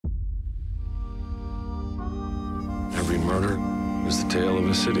murder is the tale of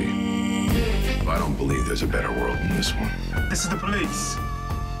a city. I don't believe there's a better world than this one. This is the police.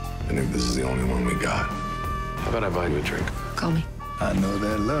 I think this is the only one we got. How about I buy you a drink? Call me. I know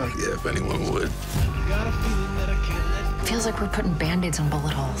that look. Yeah, if anyone would. Feels like we're putting Band-Aids on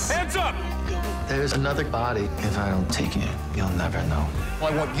bullet holes. Hands up! There's another body. If I don't take it, you'll never know.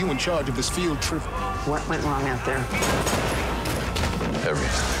 I want you in charge of this field trip. What went wrong out there?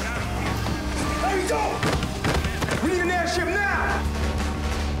 Everything. Hey, go! We need an airship now!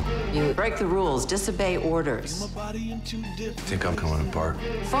 You break the rules, disobey orders. Think I'm coming apart?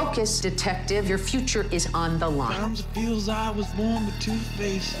 Focus, detective. Your future is on the line. Feels I was born with two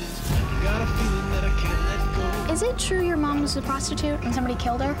faces. Got a feeling that I can't let go. Is it true your mom was a prostitute and somebody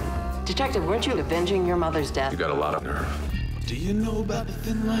killed her? Detective, weren't you avenging your mother's death? You got a lot of nerve. Do you know about the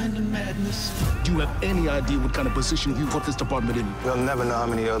thin line to madness? Do you have any idea what kind of position you put this department in? We'll never know how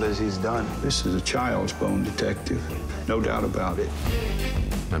many others he's done. This is a child's bone, detective. No doubt about it.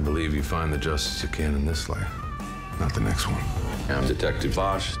 I believe you find the justice you can in this life, not the next one. I'm Detective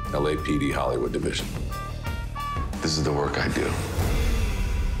Bosch, LAPD Hollywood Division. This is the work I do.